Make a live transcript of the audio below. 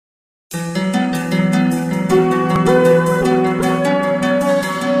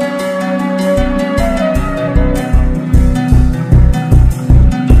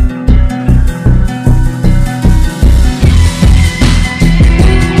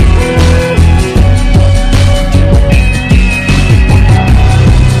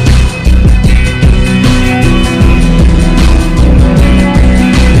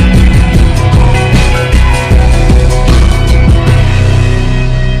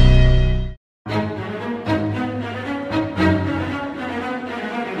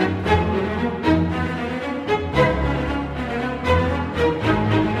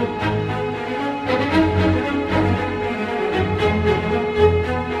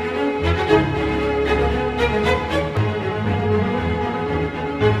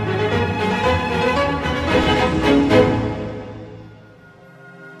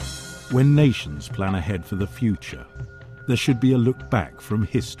nations plan ahead for the future, there should be a look back from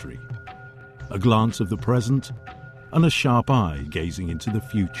history, a glance of the present, and a sharp eye gazing into the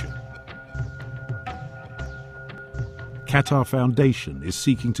future. Qatar Foundation is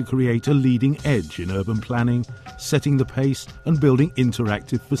seeking to create a leading edge in urban planning, setting the pace and building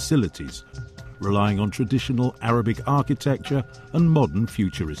interactive facilities, relying on traditional Arabic architecture and modern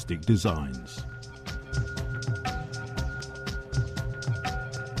futuristic designs.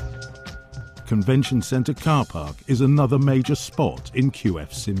 Convention Centre Car Park is another major spot in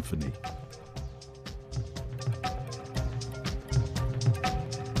QF Symphony.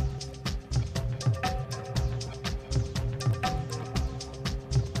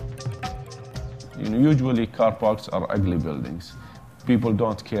 Usually car parks are ugly buildings. People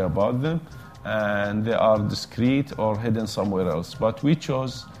don't care about them and they are discreet or hidden somewhere else. But we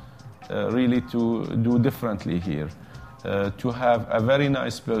chose really to do differently here. To have a very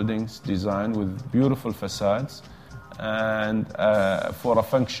nice buildings designed with beautiful facades and for a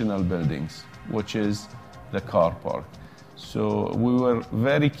functional buildings, which is the car park. So we were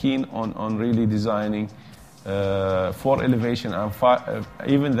very keen on really designing 4 elevation and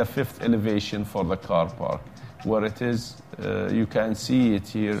even the 5th elevation for the car park, where it is, you can see it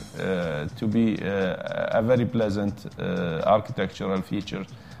here to be a very pleasant architectural feature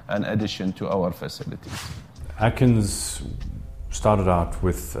and addition to our facilities. Atkins started out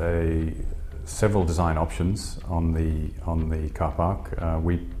with several design options on the car park.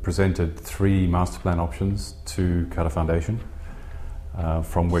 We presented 3 master plan options to Qatar Foundation,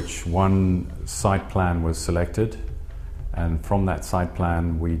 from which one site plan was selected, and from that site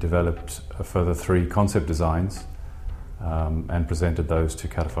plan we developed a further 3 concept designs and presented those to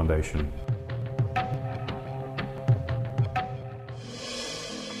Qatar Foundation.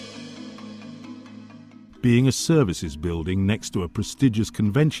 Being a services building next to a prestigious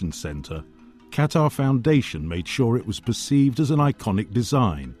convention centre, Qatar Foundation made sure it was perceived as an iconic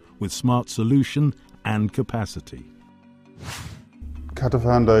design with smart solution and capacity. Qatar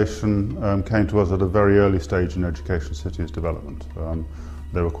Foundation came to us at a very early stage in Education City's development.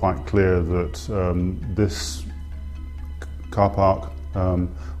 They were quite clear that this car park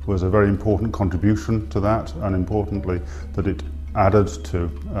was a very important contribution to that, and importantly that it added to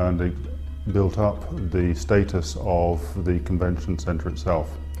and it built up the status of the convention centre itself.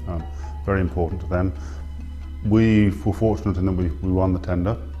 Very important to them. We were fortunate in that we won the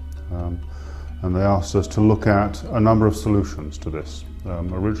tender, and they asked us to look at a number of solutions to this.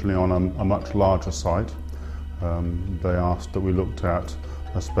 Originally on a much larger site, they asked that we looked at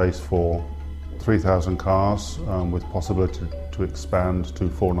a space for 3,000 cars with possibility to expand to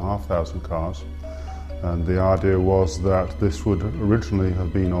 4,500 cars. And the idea was that this would originally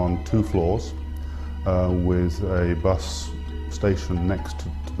have been on 2 floors with a bus station next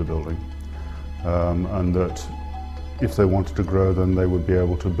to the building, and that if they wanted to grow, then they would be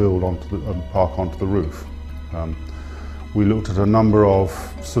able to build park onto the roof. We looked at a number of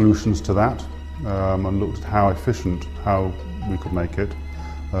solutions to that and looked at how efficient, how we could make it,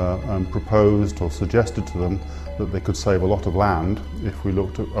 and proposed or suggested to them that they could save a lot of land if we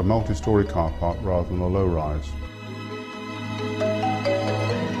looked at a multi-storey car park rather than a low-rise.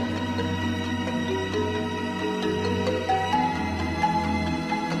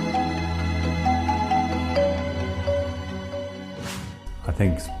 I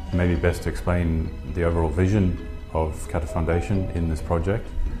think it's maybe best to explain the overall vision of Qatar Foundation in this project.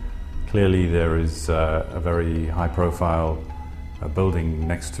 Clearly there is a very high-profile building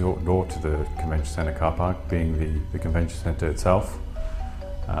next door to the Convention Centre car park, being the Convention Centre itself.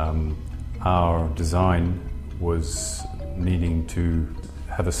 Our design was needing to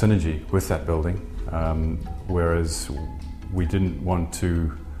have a synergy with that building, whereas we didn't want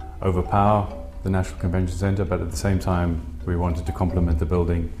to overpower the National Convention Centre, but at the same time we wanted to complement the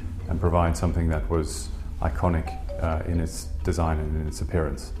building and provide something that was iconic in its design and in its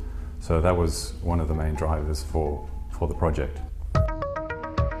appearance. So that was one of the main drivers for the project.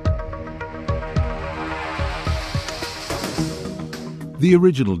 The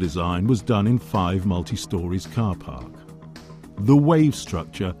original design was done in 5 multi-stories car park. The wave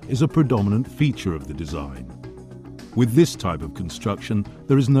structure is a predominant feature of the design. With this type of construction,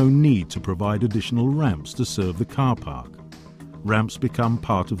 there is no need to provide additional ramps to serve the car park. Ramps become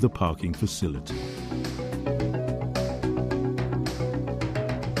part of the parking facility.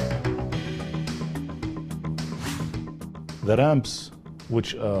 The ramps,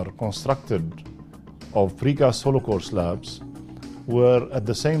 which are constructed of precast hollow core slabs, were at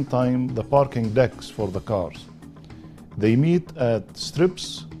the same time the parking decks for the cars. They meet at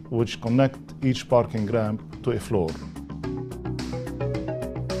strips which connect each parking ramp to a floor.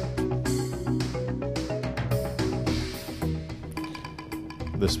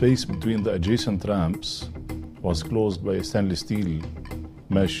 The space between the adjacent ramps was closed by a stainless steel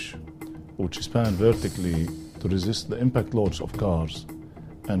mesh which spanned vertically to resist the impact loads of cars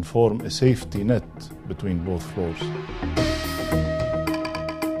and form a safety net between both floors.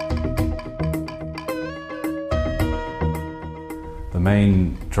 The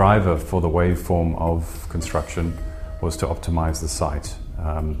main driver for the waveform of construction was to optimize the site.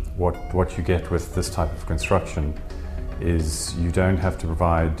 What you get with this type of construction is you don't have to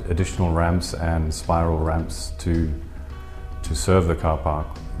provide additional ramps and spiral ramps to serve the car park.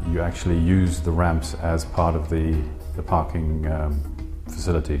 You actually use the ramps as part of the parking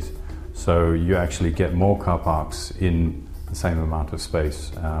facilities. So you actually get more car parks in the same amount of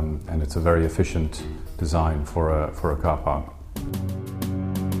space, and it's a very efficient design for a car park.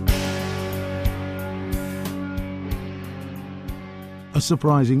 A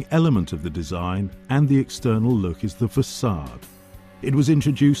surprising element of the design and the external look is the facade. It was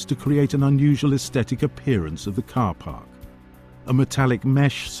introduced to create an unusual aesthetic appearance of the car park, a metallic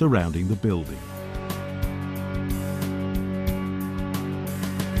mesh surrounding the building.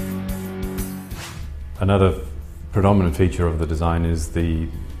 Another predominant feature of the design is the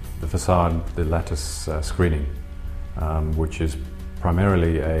facade, the lattice screening, which is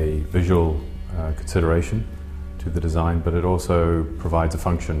primarily a visual consideration to the design, but it also provides a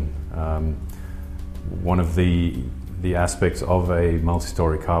function. One of the aspects of a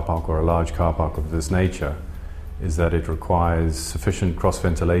multi-story car park or a large car park of this nature is that it requires sufficient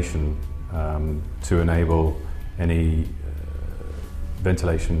cross-ventilation to enable any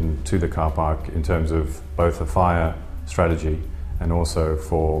ventilation to the car park in terms of both a fire strategy and also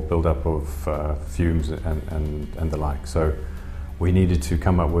for build-up of fumes and the like. So we needed to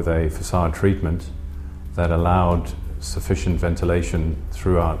come up with a facade treatment that allowed sufficient ventilation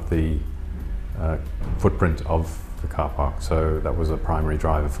throughout the footprint of the car park. So that was a primary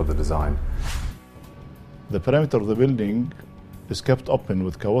driver for the design. The perimeter of the building is kept open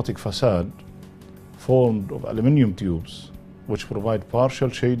with chaotic facade formed of aluminium tubes, which provide partial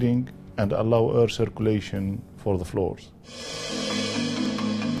shading and allow air circulation for the floors.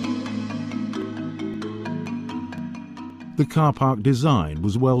 The car park design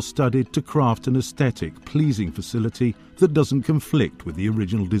was well studied to craft an aesthetic, pleasing facility that doesn't conflict with the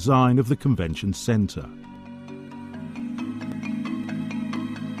original design of the convention centre.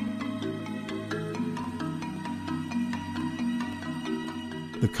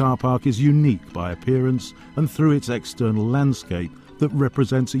 The car park is unique by appearance and through its external landscape that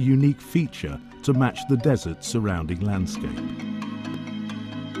represents a unique feature to match the desert surrounding landscape.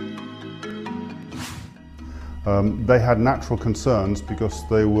 They had natural concerns because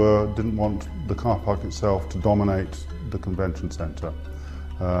they didn't want the car park itself to dominate the convention centre.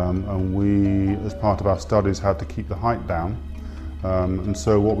 And we, as part of our studies, had to keep the height down. And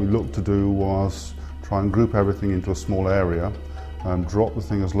so what we looked to do was try and group everything into a small area, drop the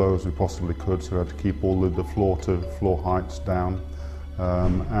thing as low as we possibly could, so we had to keep all the floor-to-floor heights down,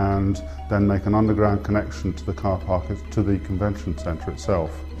 and then make an underground connection to the car park, to the convention centre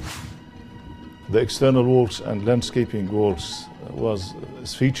itself. The external walls and landscaping walls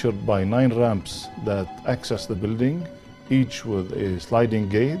is featured by 9 ramps that access the building, each with a sliding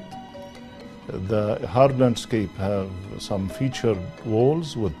gate. The hard landscape have some featured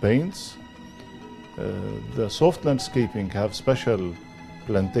walls with paints. The soft landscaping have special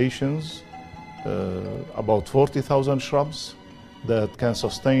plantations, about 40,000 shrubs that can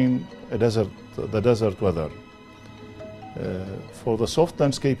sustain the desert weather. For the soft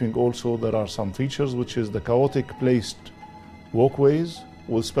landscaping also there are some features, which is the chaotic placed walkways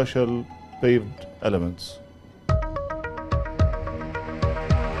with special paved elements.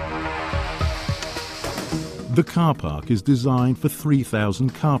 The car park is designed for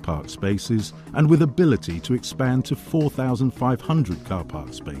 3,000 car park spaces and with ability to expand to 4,500 car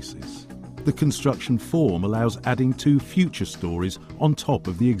park spaces. The construction form allows adding 2 future stories on top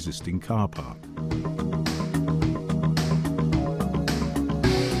of the existing car park.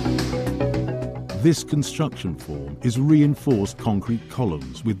 This construction form is reinforced concrete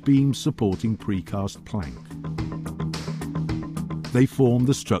columns with beams supporting precast plank. They form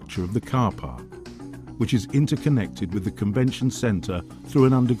the structure of the car park, which is interconnected with the convention centre through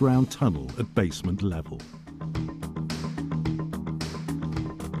an underground tunnel at basement level.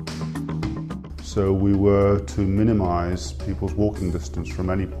 So we were to minimise people's walking distance from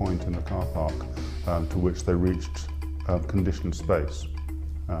any point in the car park to which they reached conditioned space.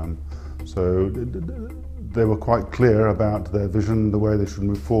 So they were quite clear about their vision, the way they should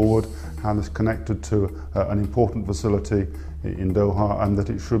move forward, how this connected to an important facility in Doha, and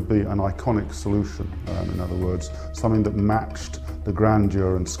that it should be an iconic solution. In other words, something that matched the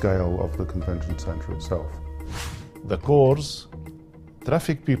grandeur and scale of the convention centre itself. The cores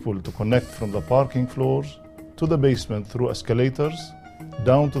traffic people to connect from the parking floors to the basement through escalators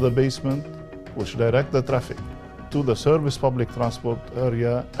down to the basement, which direct the traffic to the service public transport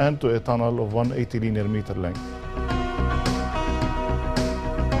area and to a tunnel of 180 linear meter length.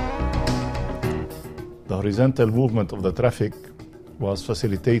 The horizontal movement of the traffic was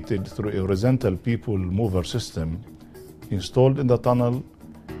facilitated through a horizontal people mover system installed in the tunnel,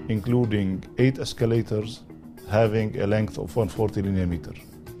 including 8 escalators having a length of 140 linear meter.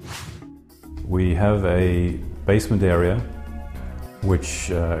 We have a basement area which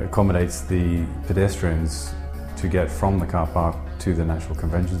accommodates the pedestrians to get from the car park to the National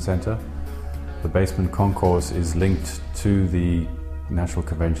Convention Centre. The basement concourse is linked to the National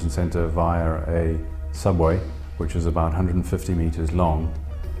Convention Centre via a subway, which is about 150 metres long,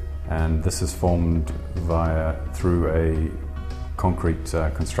 and this is formed through a concrete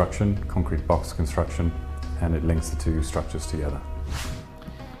box construction, and it links the two structures together.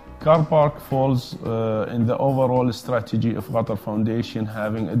 Car park falls in the overall strategy of Qatar Foundation,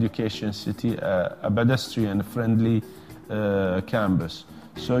 having Education City a pedestrian-friendly campus.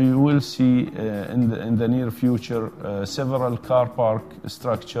 So you will see in the near future several car park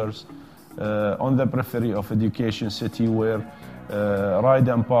structures on the periphery of Education City, where ride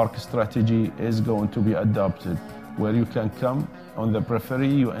and park strategy is going to be adopted, where you can come on the periphery,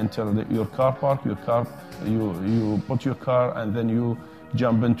 you enter your car park, you put your car, and then you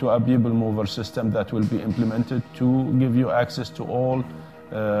jump into a people mover system that will be implemented to give you access to all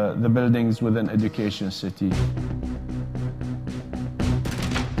the buildings within Education City.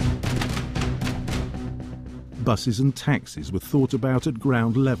 Buses and taxis were thought about at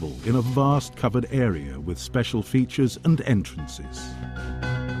ground level in a vast covered area with special features and entrances.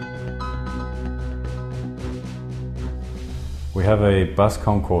 We have a bus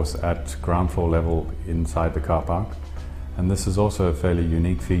concourse at ground floor level inside the car park, and this is also a fairly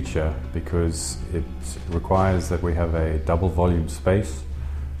unique feature because it requires that we have a double volume space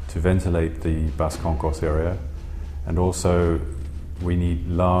to ventilate the bus concourse area, and also we need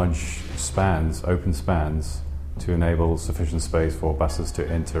large spans, open spans, to enable sufficient space for buses to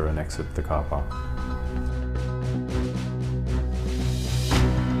enter and exit the car park.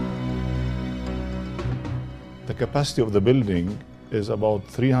 The capacity of the building is about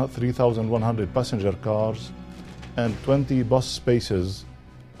 3,100 passenger cars and 20 bus spaces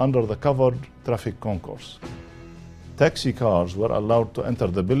under the covered traffic concourse. Taxi cars were allowed to enter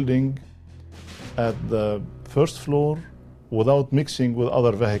the building at the first floor without mixing with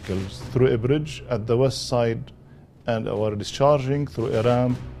other vehicles through a bridge at the west side and were discharging through a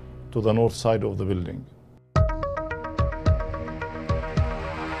ramp to the north side of the building.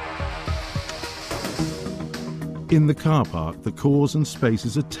 In the car park, the cores and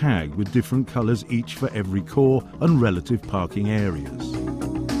spaces are tagged with different colours each for every core and relative parking areas.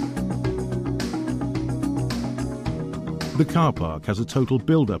 The car park has a total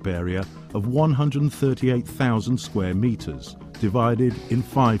build-up area of 138,000 square metres, divided in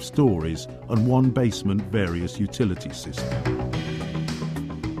 5 stories and 1 basement various utility system.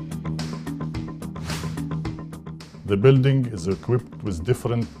 The building is equipped with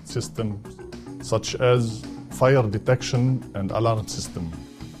different systems such as fire detection and alarm system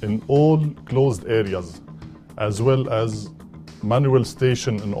in all closed areas, as well as manual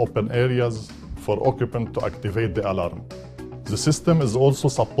station in open areas for occupant to activate the alarm. The system is also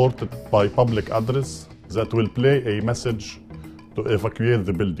supported by public address that will play a message to evacuate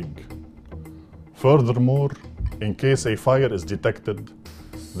the building. Furthermore, in case a fire is detected,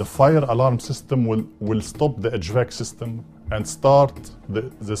 the fire alarm system will stop the HVAC system and start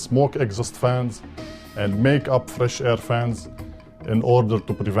the smoke exhaust fans and make up fresh air fans in order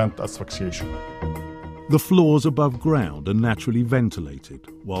to prevent asphyxiation. The floors above ground are naturally ventilated,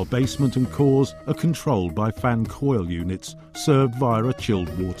 while basement and cores are controlled by fan coil units served via a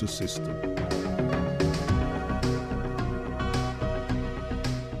chilled water system.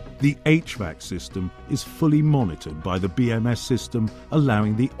 The HVAC system is fully monitored by the BMS system,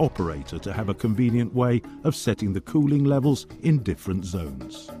 allowing the operator to have a convenient way of setting the cooling levels in different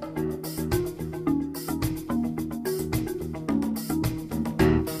zones.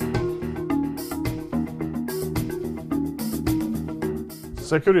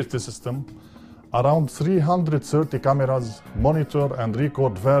 Security system, around 330 cameras monitor and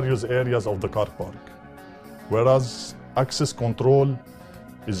record various areas of the car park, whereas access control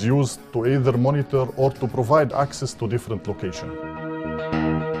is used to either monitor or to provide access to different locations.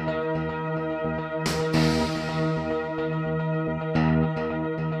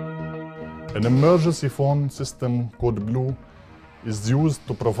 An emergency phone system called Blue is used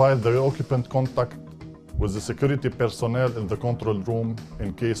to provide the occupant contact with the security personnel in the control room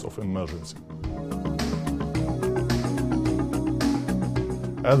in case of emergency.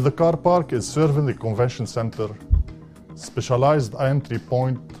 As the car park is serving the convention center, specialized entry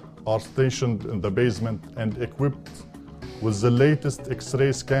points are stationed in the basement and equipped with the latest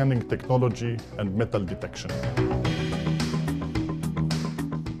X-ray scanning technology and metal detection.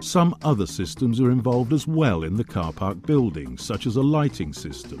 Some other systems are involved as well in the car park building, such as a lighting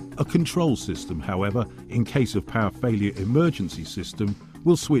system. A control system, however, in case of power failure emergency system,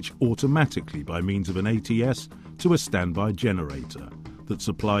 will switch automatically by means of an ATS to a standby generator that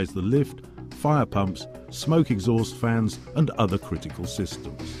supplies the lift, fire pumps, smoke exhaust fans and other critical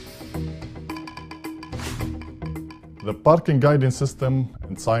systems. The parking guidance system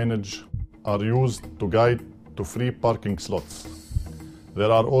and signage are used to guide to free parking slots.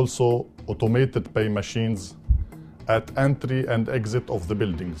 There are also automated pay machines at entry and exit of the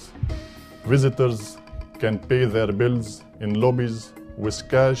buildings. Visitors can pay their bills in lobbies with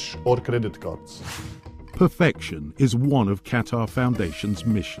cash or credit cards. Perfection is one of Qatar Foundation's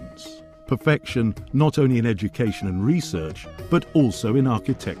missions. Perfection not only in education and research, but also in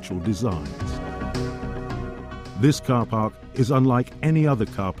architectural designs. This car park is unlike any other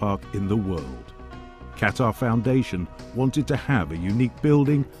car park in the world. Qatar Foundation wanted to have a unique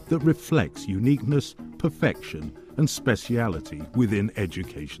building that reflects uniqueness, perfection and speciality within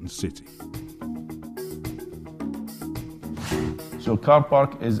Education City. So car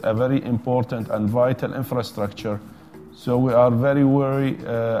park is a very important and vital infrastructure. So we are very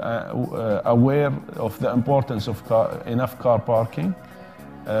aware of the importance of enough car parking.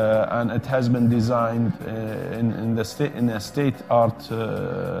 And it has been designed in a state-art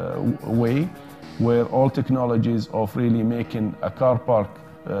way, where all technologies of really making a car park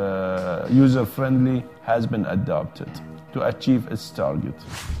user-friendly has been adopted to achieve its target.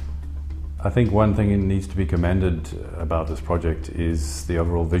 I think one thing that needs to be commended about this project is the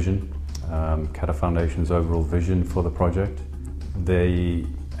overall vision, Qatar Foundation's overall vision for the project. They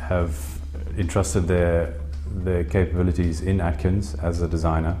have entrusted their capabilities in Atkins as a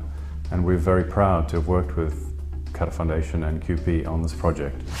designer, and we're very proud to have worked with Qatar Foundation and QP on this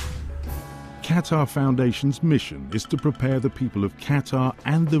project. Qatar Foundation's mission is to prepare the people of Qatar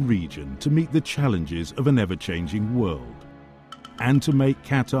and the region to meet the challenges of an ever-changing world, and to make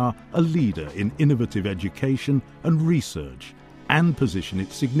Qatar a leader in innovative education and research, and position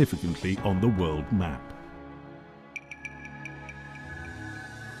it significantly on the world map.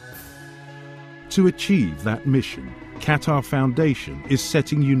 To achieve that mission, Qatar Foundation is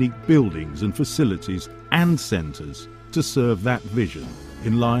setting unique buildings and facilities and centres to serve that vision,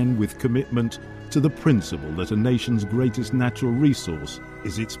 in line with commitment to the principle that a nation's greatest natural resource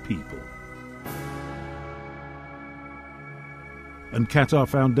is its people. And Qatar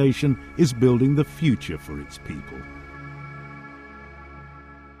Foundation is building the future for its people.